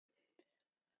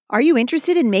Are you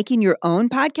interested in making your own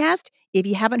podcast? If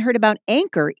you haven't heard about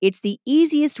Anchor, it's the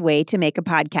easiest way to make a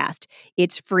podcast.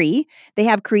 It's free. They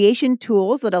have creation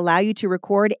tools that allow you to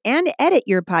record and edit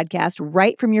your podcast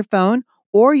right from your phone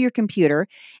or your computer.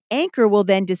 Anchor will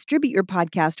then distribute your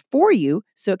podcast for you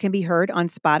so it can be heard on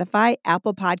Spotify,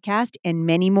 Apple Podcast, and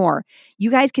many more.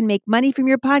 You guys can make money from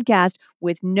your podcast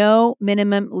with no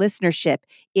minimum listenership.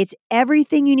 It's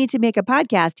everything you need to make a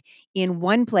podcast in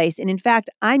one place. And in fact,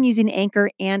 I'm using Anchor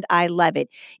and I love it.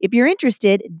 If you're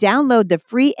interested, download the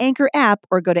free Anchor app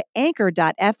or go to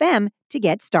anchor.fm to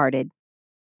get started.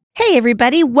 Hey,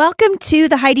 everybody. Welcome to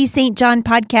the Heidi St. John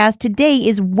podcast. Today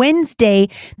is Wednesday,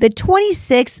 the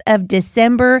 26th of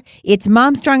December. It's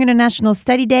Mom Strong International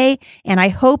Study Day, and I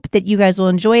hope that you guys will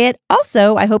enjoy it.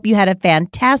 Also, I hope you had a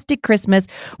fantastic Christmas.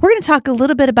 We're going to talk a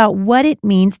little bit about what it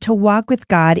means to walk with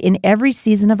God in every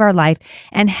season of our life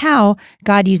and how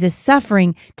God uses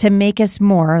suffering to make us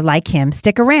more like Him.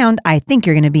 Stick around. I think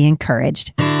you're going to be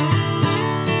encouraged.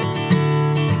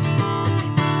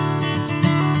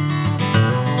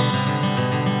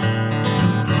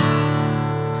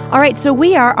 All right, so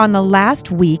we are on the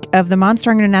last week of the Mom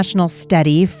Strong International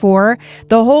study for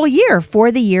the whole year,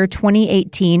 for the year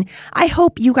 2018. I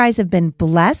hope you guys have been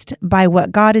blessed by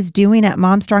what God is doing at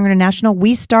Mom Strong International.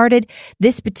 We started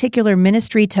this particular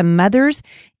ministry to mothers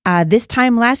this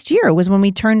time last year was when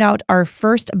we turned out our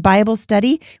first Bible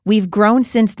study. We've grown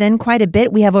since then quite a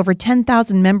bit. We have over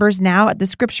 10,000 members now at the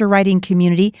scripture writing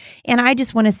community. And I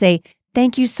just want to say,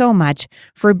 thank you so much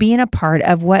for being a part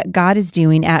of what God is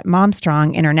doing at Mom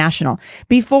Strong International.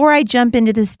 Before I jump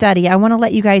into the study, I want to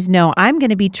let you guys know I'm going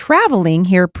to be traveling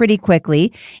here pretty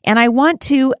quickly, and I want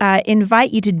to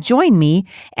invite you to join me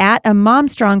at a Mom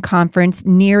Strong conference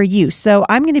near you. So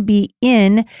I'm going to be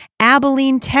in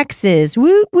Abilene, Texas.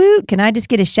 Woot, woot. Can I just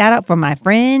get a shout out for my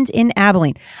friends in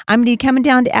Abilene? I'm going to be coming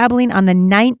down to Abilene on the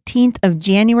 19th of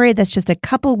January. That's just a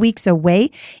couple weeks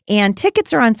away, and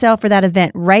tickets are on sale for that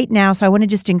event right now. So I want to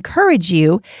just encourage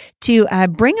you to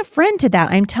bring a friend to that.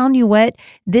 I'm telling you what,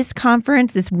 this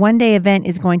conference, this one-day event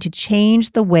is going to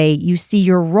change the way you see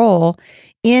your role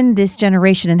in this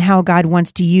generation and how God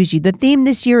wants to use you. The theme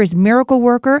this year is Miracle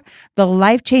Worker, the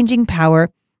life-changing power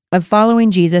of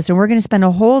following Jesus. And we're going to spend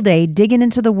a whole day digging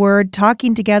into the Word,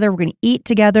 talking together. We're going to eat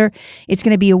together. It's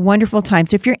going to be a wonderful time.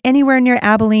 So if you're anywhere near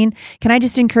Abilene, can I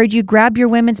just encourage you, grab your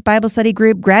women's Bible study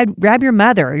group, grab your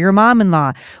mother or your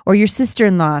mom-in-law or your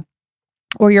sister-in-law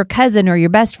or your cousin or your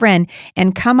best friend,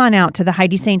 and come on out to the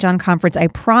Heidi St. John Conference. I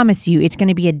promise you, it's going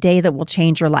to be a day that will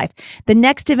change your life. The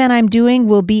next event I'm doing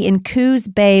will be in Coos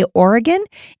Bay, Oregon,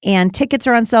 and tickets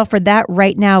are on sale for that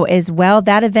right now as well.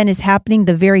 That event is happening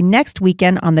the very next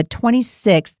weekend on the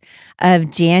 26th of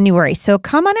January. So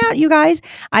come on out, you guys.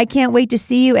 I can't wait to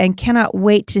see you and cannot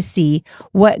wait to see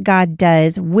what God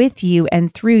does with you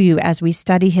and through you as we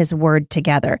study His Word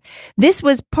together. This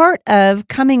was part of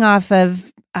coming off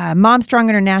of Mom Strong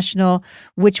International,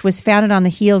 which was founded on the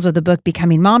heels of the book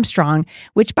Becoming Mom Strong,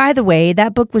 which, by the way,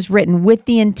 that book was written with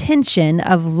the intention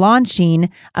of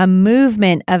launching a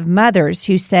movement of mothers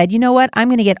who said, you know what, I'm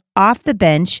going to get off the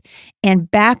bench and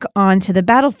back onto the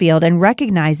battlefield, and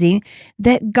recognizing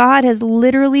that God has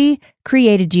literally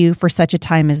created you for such a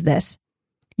time as this.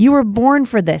 You were born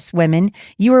for this, women.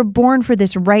 You were born for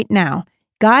this right now.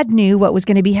 God knew what was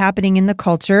going to be happening in the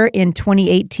culture in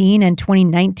 2018 and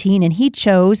 2019, and He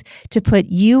chose to put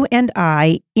you and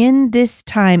I in this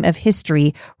time of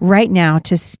history right now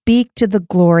to speak to the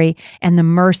glory and the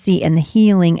mercy and the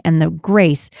healing and the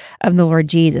grace of the Lord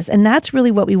Jesus. And that's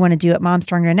really what we want to do at Mom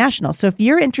Strong International. So if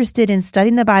you're interested in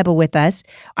studying the Bible with us,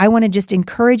 I want to just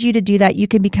encourage you to do that. You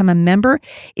can become a member.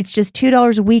 It's just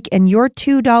 $2 a week, and your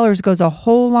 $2 goes a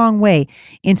whole long way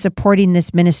in supporting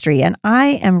this ministry. And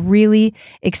I am really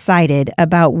excited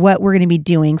about what we're going to be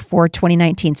doing for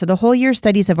 2019. So the whole year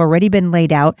studies have already been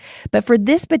laid out, but for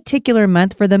this particular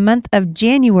month, for the month of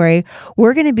January,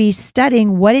 we're going to be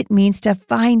studying what it means to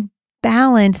find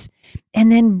balance and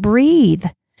then breathe.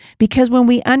 Because when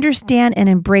we understand and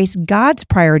embrace God's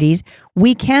priorities,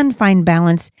 we can find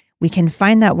balance. We can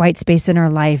find that white space in our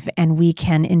life, and we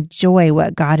can enjoy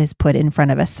what God has put in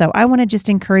front of us. So I want to just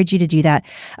encourage you to do that.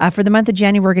 For the month of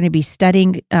January, we're going to be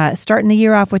studying, starting the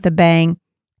year off with a bang,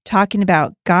 talking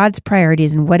about God's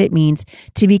priorities and what it means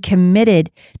to be committed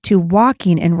to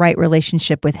walking in right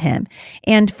relationship with Him.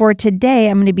 And for today,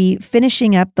 I'm going to be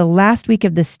finishing up the last week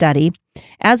of the study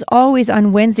As always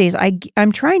on Wednesdays,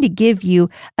 I'm trying to give you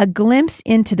a glimpse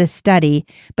into the study,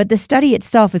 but the study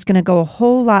itself is going to go a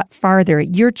whole lot farther.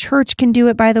 Your church can do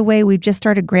it, by the way. We've just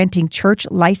started granting church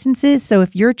licenses. So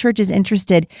if your church is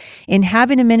interested in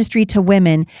having a ministry to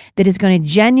women that is going to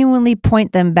genuinely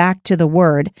point them back to the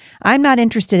Word, I'm not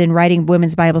interested in writing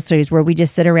women's Bible studies where we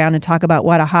just sit around and talk about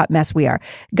what a hot mess we are.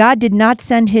 God did not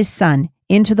send his Son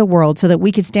into the world so that we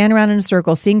could stand around in a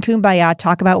circle, sing Kumbaya,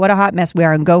 talk about what a hot mess we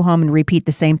are, and go home and repeat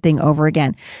the same thing over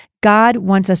again. God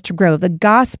wants us to grow. The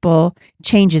gospel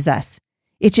changes us.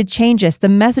 It should change us. The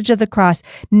message of the cross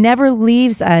never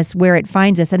leaves us where it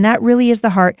finds us. And that really is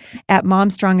the heart at Mom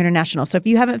Strong International. So if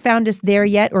you haven't found us there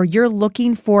yet, or you're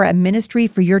looking for a ministry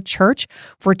for your church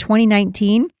for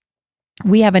 2019,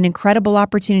 we have an incredible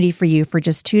opportunity for you for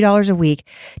just $2 a week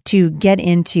to get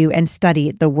into and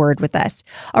study the Word with us.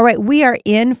 All right, we are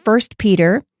in 1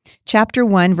 Peter chapter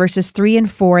 1, verses 3 and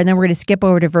 4, and then we're going to skip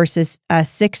over to verses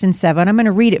 6 and 7. I'm going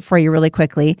to read it for you really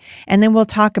quickly, and then we'll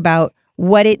talk about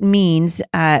what it means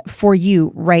for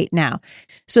you right now.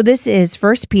 So this is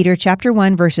 1 Peter chapter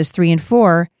 1, verses 3 and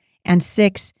 4, and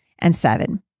 6 and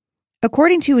 7.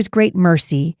 According to his great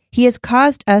mercy, he has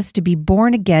caused us to be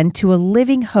born again to a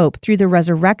living hope through the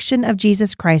resurrection of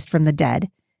Jesus Christ from the dead,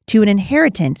 to an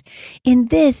inheritance. In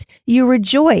this you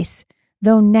rejoice,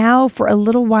 though now for a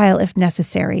little while, if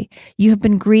necessary, you have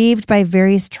been grieved by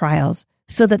various trials,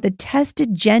 so that the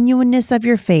tested genuineness of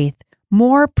your faith,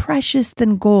 more precious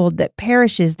than gold that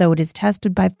perishes though it is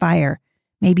tested by fire,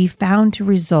 may be found to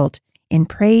result in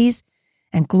praise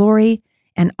and glory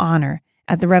and honor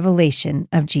at the revelation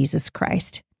of Jesus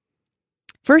Christ.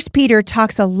 1 Peter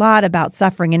talks a lot about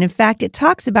suffering, and in fact, it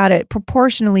talks about it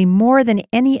proportionally more than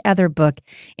any other book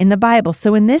in the Bible.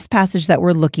 So in this passage that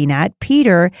we're looking at,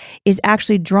 Peter is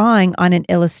actually drawing on an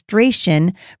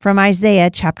illustration from Isaiah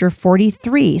chapter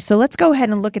 43. So let's go ahead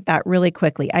and look at that really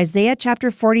quickly. Isaiah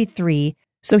chapter 43.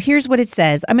 So here's what it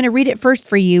says. I'm going to read it first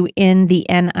for you in the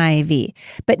NIV.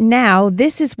 But now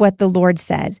this is what the Lord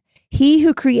said. He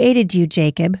who created you,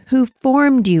 Jacob, who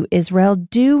formed you, Israel,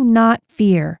 do not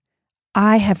fear.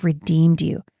 I have redeemed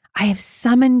you. I have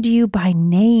summoned you by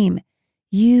name.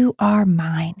 You are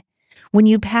mine. When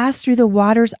you pass through the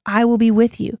waters, I will be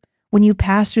with you. When you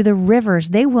pass through the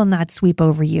rivers, they will not sweep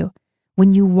over you.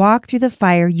 When you walk through the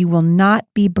fire, you will not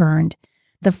be burned.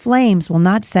 The flames will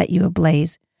not set you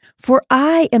ablaze. For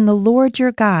I am the Lord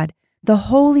your God, the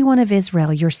Holy One of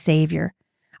Israel, your Savior.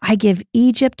 I give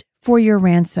Egypt for your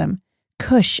ransom,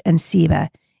 Cush and Seba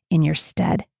in your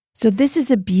stead. So this is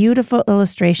a beautiful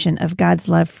illustration of God's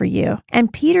love for you.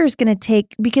 And Peter is going to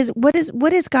take, because what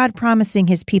is God promising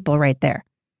his people right there?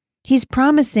 He's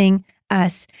promising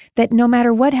us that no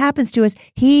matter what happens to us,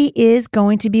 he is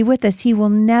going to be with us. He will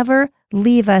never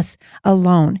leave us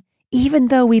alone. Even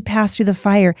though we pass through the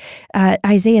fire,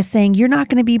 Isaiah is saying, you're not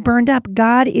going to be burned up.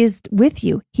 God is with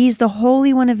you. He's the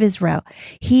Holy One of Israel.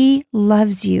 He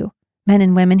loves you. Men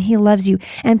and women, he loves you.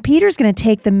 And Peter's going to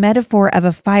take the metaphor of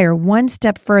a fire one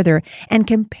step further and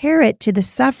compare it to the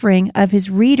suffering of his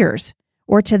readers,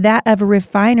 or to that of a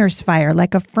refiner's fire,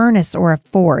 like a furnace or a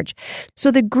forge.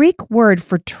 So the Greek word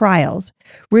for trials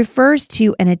refers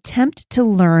to an attempt to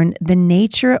learn the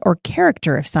nature or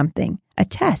character of something, a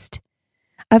test.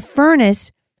 A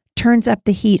furnace turns up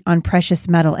the heat on precious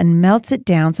metal and melts it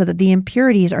down so that the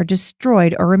impurities are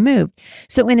destroyed or removed.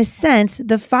 So in a sense,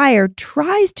 the fire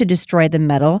tries to destroy the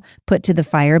metal put to the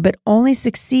fire, but only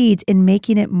succeeds in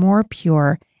making it more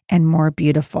pure and more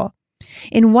beautiful.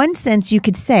 In one sense, you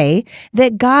could say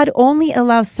that God only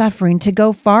allows suffering to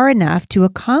go far enough to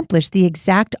accomplish the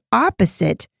exact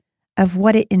opposite of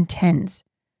what it intends.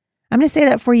 I'm going to say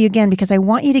that for you again because I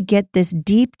want you to get this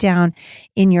deep down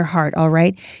in your heart, all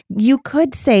right? You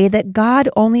could say that God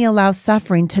only allows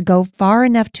suffering to go far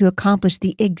enough to accomplish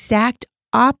the exact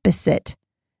opposite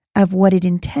of what it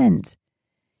intends.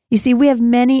 You see, we have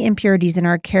many impurities in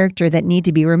our character that need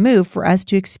to be removed for us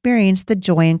to experience the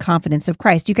joy and confidence of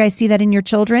Christ. You guys see that in your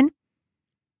children?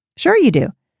 Sure you do.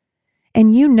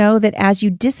 And you know that as you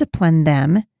discipline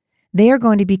them, they are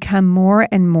going to become more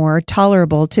and more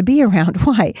tolerable to be around.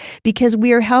 Why? Because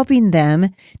we are helping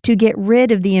them to get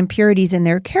rid of the impurities in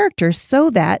their character so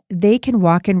that they can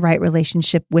walk in right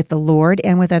relationship with the Lord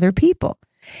and with other people.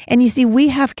 And you see, we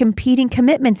have competing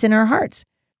commitments in our hearts.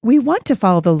 We want to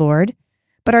follow the Lord,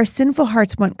 but our sinful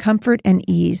hearts want comfort and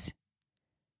ease.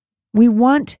 We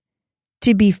want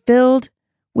to be filled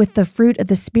with the fruit of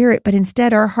the Spirit, but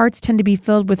instead our hearts tend to be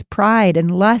filled with pride and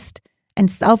lust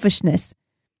and selfishness.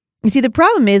 You see, the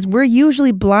problem is we're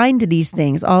usually blind to these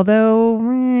things, although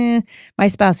my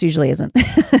spouse usually isn't.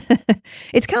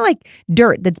 It's kind of like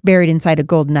dirt that's buried inside a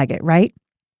gold nugget, right?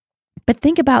 But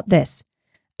think about this.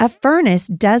 A furnace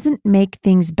doesn't make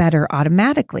things better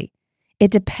automatically.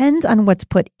 It depends on what's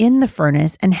put in the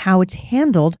furnace and how it's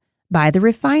handled by the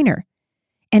refiner.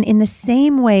 And in the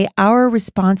same way, our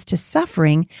response to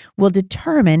suffering will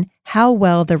determine how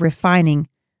well the refining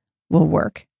will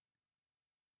work.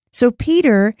 So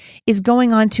Peter is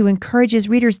going on to encourage his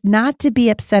readers not to be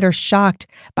upset or shocked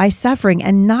by suffering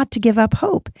and not to give up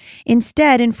hope.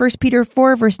 Instead, in 1 Peter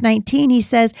 4, verse 19, he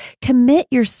says, commit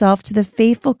yourself to the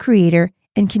faithful Creator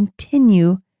and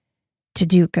continue to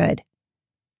do good.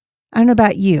 I don't know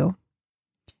about you,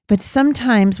 but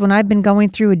sometimes when I've been going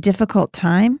through a difficult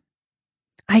time,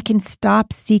 I can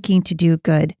stop seeking to do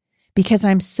good because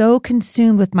I'm so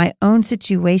consumed with my own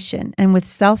situation and with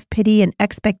self-pity and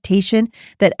expectation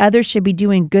that others should be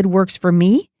doing good works for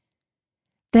me,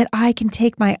 that I can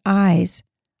take my eyes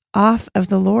off of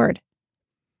the Lord.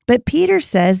 But Peter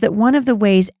says that one of the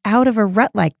ways out of a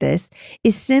rut like this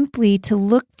is simply to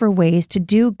look for ways to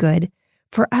do good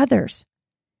for others.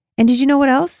 And did you know what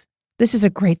else? This is a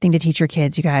great thing to teach your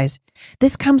kids, you guys.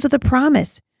 This comes with a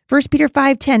promise. 1 Peter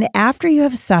 5:10, after you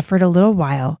have suffered a little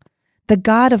while, the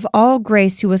God of all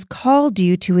grace who has called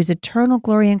you to his eternal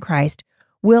glory in Christ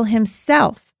will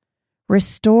himself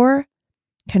restore,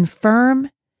 confirm,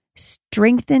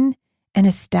 strengthen, and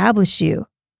establish you.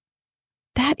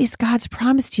 That is God's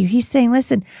promise to you. He's saying,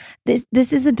 listen, this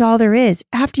isn't all there is.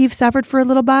 After you've suffered for a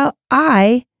little while,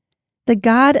 I, the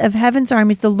God of heaven's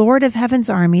armies, the Lord of heaven's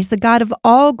armies, the God of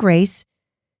all grace,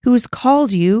 who has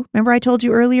called you. Remember I told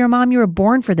you earlier, Mom, you were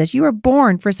born for this. You were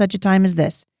born for such a time as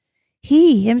this.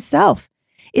 He himself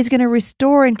is going to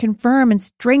restore and confirm and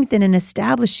strengthen and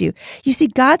establish you. You see,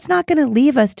 God's not going to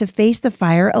leave us to face the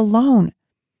fire alone.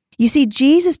 You see,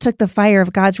 Jesus took the fire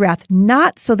of God's wrath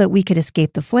not so that we could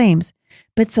escape the flames,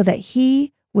 but so that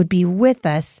he would be with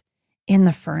us in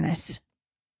the furnace.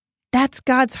 That's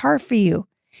God's heart for you.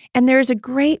 And there is a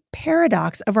great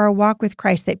paradox of our walk with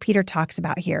Christ that Peter talks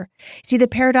about here. See, the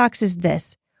paradox is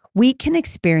this: we can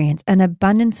experience an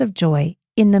abundance of joy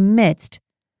in the midst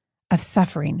of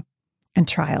suffering and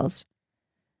trials.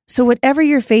 So whatever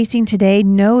you're facing today,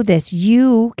 know this: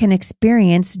 you can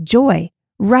experience joy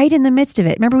right in the midst of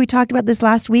it. Remember, we talked about this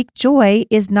last week. Joy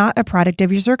is not a product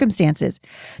of your circumstances.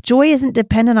 Joy isn't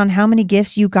dependent on how many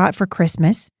gifts you got for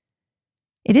Christmas.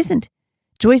 It isn't.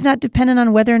 Joy is not dependent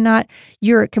on whether or not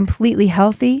you're completely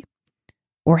healthy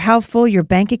or how full your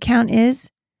bank account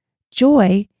is.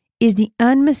 Joy is the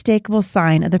unmistakable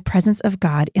sign of the presence of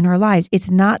God in our lives. It's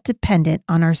not dependent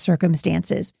on our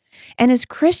circumstances. And as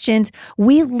Christians,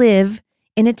 we live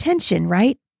in a tension,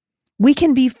 right? We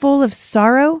can be full of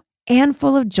sorrow and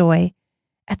full of joy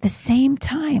at the same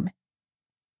time.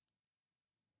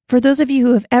 For those of you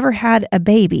who have ever had a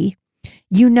baby,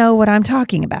 you know what I'm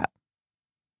talking about,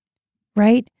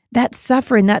 right? That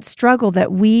suffering, that struggle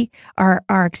that we are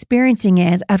experiencing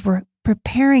as we're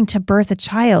preparing to birth a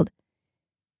child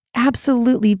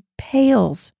absolutely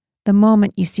pales the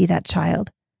moment you see that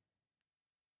child,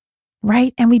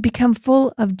 right? And we become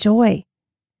full of joy.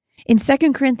 In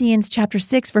 2 Corinthians chapter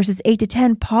 6, verses 8 to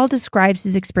 10, Paul describes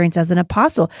his experience as an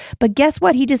apostle. But guess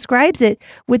what? He describes it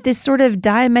with this sort of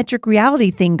diametric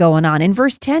reality thing going on. In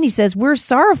verse 10, he says, we're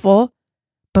sorrowful,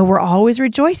 but we're always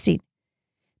rejoicing.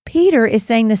 Peter is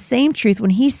saying the same truth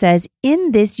when he says,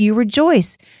 in this you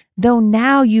rejoice, though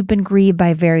now you've been grieved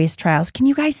by various trials. Can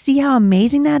you guys see how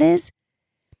amazing that is?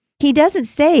 He doesn't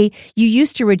say you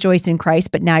used to rejoice in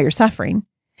Christ, but now you're suffering.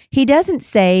 He doesn't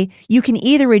say you can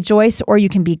either rejoice or you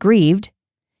can be grieved.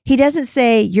 He doesn't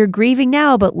say you're grieving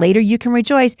now, but later you can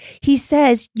rejoice. He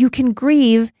says you can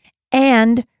grieve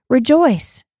and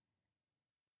rejoice.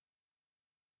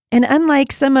 And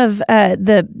unlike some of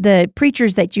the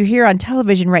preachers that you hear on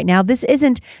television right now, this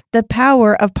isn't the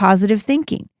power of positive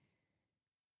thinking.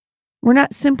 We're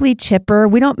not simply chipper.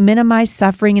 We don't minimize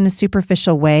suffering in a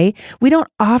superficial way. We don't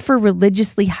offer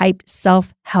religiously hyped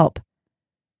self-help.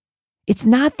 It's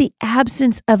not the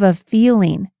absence of a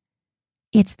feeling.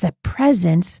 It's the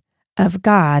presence of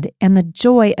God and the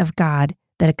joy of God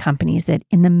that accompanies it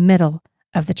in the middle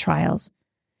of the trials.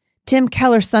 Tim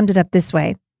Keller summed it up this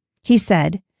way. He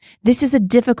said, this is a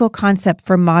difficult concept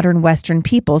for modern Western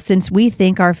people since we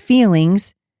think our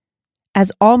feelings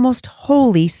as almost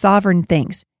wholly sovereign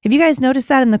things. Have you guys noticed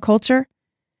that in the culture?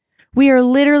 We are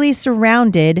literally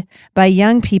surrounded by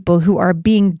young people who are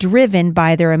being driven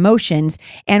by their emotions,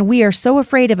 and we are so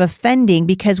afraid of offending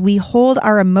because we hold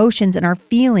our emotions and our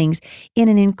feelings in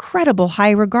an incredible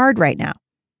high regard right now.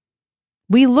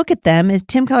 We look at them, as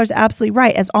Tim Keller's absolutely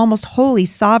right, as almost wholly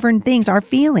sovereign things, our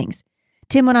feelings.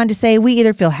 Tim went on to say, we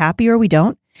either feel happy or we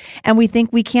don't. And we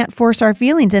think we can't force our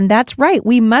feelings. And that's right.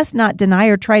 We must not deny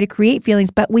or try to create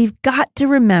feelings, but we've got to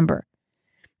remember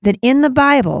that in the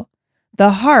Bible,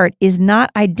 the heart is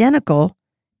not identical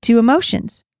to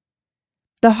emotions.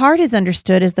 The heart is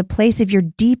understood as the place of your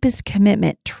deepest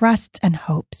commitment, trusts, and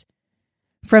hopes.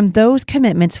 From those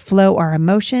commitments flow our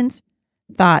emotions,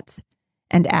 thoughts,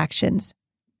 and actions.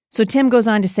 So Tim goes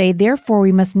on to say, therefore,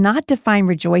 we must not define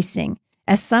rejoicing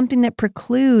as something that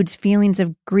precludes feelings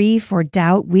of grief or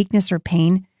doubt, weakness, or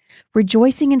pain.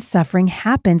 Rejoicing and suffering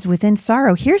happens within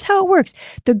sorrow. Here's how it works.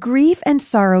 The grief and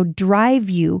sorrow drive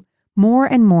you more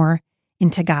and more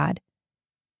into God.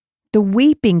 The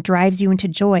weeping drives you into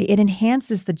joy. It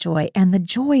enhances the joy, and the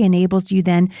joy enables you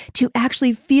then to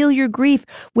actually feel your grief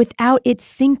without it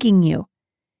sinking you.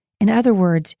 In other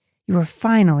words, you are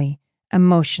finally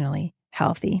emotionally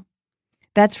healthy.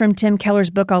 That's from Tim Keller's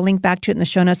book. I'll link back to it in the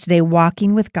show notes today,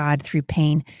 Walking with God Through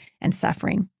Pain and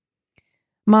Suffering.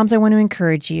 Moms, I want to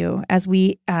encourage you as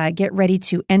we get ready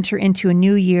to enter into a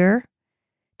new year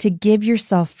to give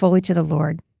yourself fully to the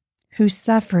Lord who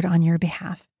suffered on your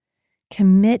behalf.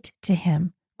 Commit to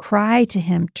Him, cry to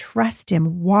Him, trust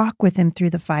Him, walk with Him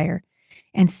through the fire,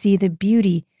 and see the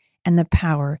beauty and the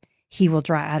power He will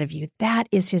draw out of you. That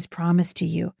is His promise to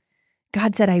you.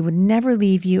 God said, I would never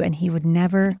leave you and He would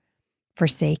never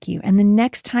forsake you. And the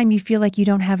next time you feel like you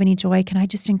don't have any joy, can I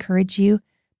just encourage you?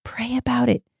 Pray about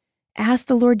it. Ask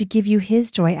the Lord to give you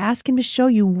His joy. Ask Him to show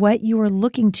you what you are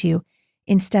looking to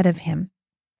instead of Him.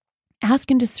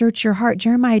 Ask Him to search your heart.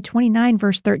 Jeremiah 29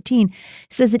 verse 13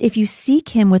 says that if you seek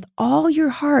Him with all your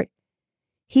heart,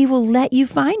 He will let you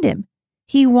find Him.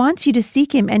 He wants you to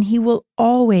seek Him, and He will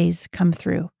always come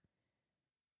through.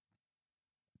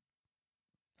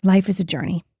 Life is a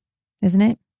journey, isn't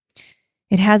it?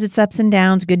 It has its ups and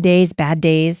downs, good days, bad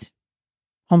days,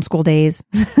 homeschool days,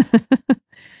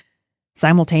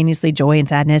 simultaneously joy and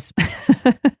sadness.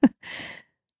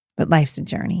 But life's a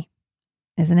journey,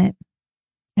 isn't it?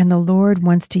 And the Lord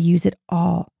wants to use it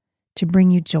all to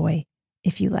bring you joy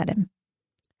if you let Him.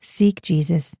 Seek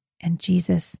Jesus and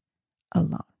Jesus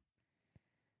alone.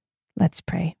 Let's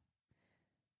pray.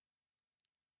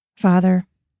 Father,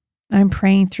 I'm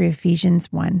praying through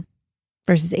Ephesians 1,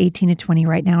 verses 18 to 20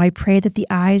 right now. I pray that the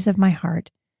eyes of my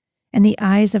heart and the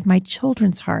eyes of my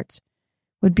children's hearts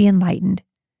would be enlightened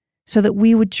so that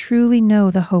we would truly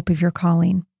know the hope of your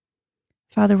calling.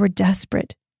 Father, we're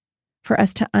desperate for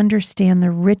us to understand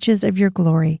the riches of your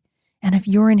glory and of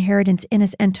your inheritance in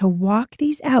us and to walk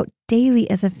these out daily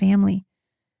as a family.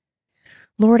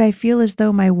 Lord, I feel as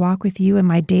though my walk with you and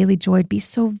my daily joy would be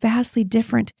so vastly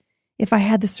different if I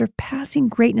had the surpassing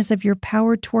greatness of your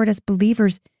power toward us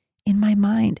believers in my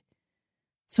mind.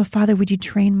 So, Father, would you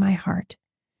train my heart?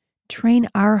 Train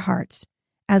our hearts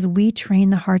as we train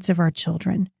the hearts of our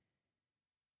children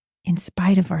in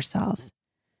spite of ourselves.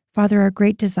 Father, our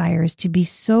great desire is to be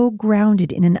so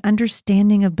grounded in an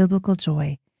understanding of biblical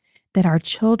joy that our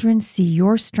children see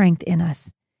your strength in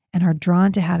us and are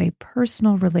drawn to have a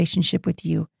personal relationship with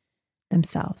you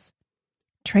themselves.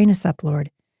 Train us up,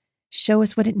 Lord. Show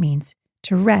us what it means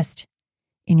to rest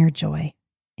in your joy.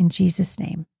 In Jesus'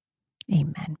 name,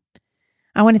 amen.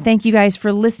 I want to thank you guys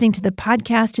for listening to the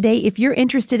podcast today. If you're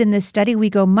interested in this study, we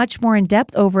go much more in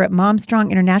depth over at Mom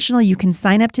Strong International. You can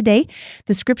sign up today.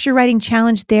 The scripture writing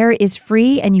challenge there is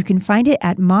free, and you can find it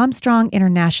at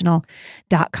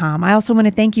momstronginternational.com. I also want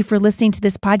to thank you for listening to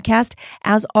this podcast.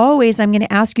 As always, I'm going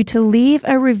to ask you to leave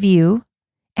a review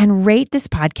and rate this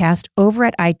podcast over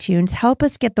at iTunes. Help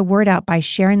us get the word out by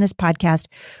sharing this podcast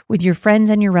with your friends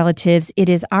and your relatives. It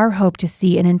is our hope to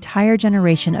see an entire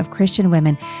generation of Christian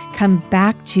women come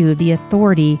back to the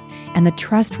authority and the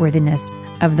trustworthiness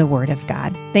of the Word of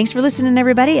God. Thanks for listening,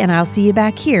 everybody, and I'll see you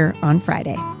back here on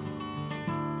Friday.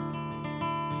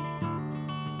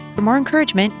 For more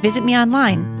encouragement, visit me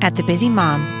online at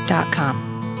thebusymom.com.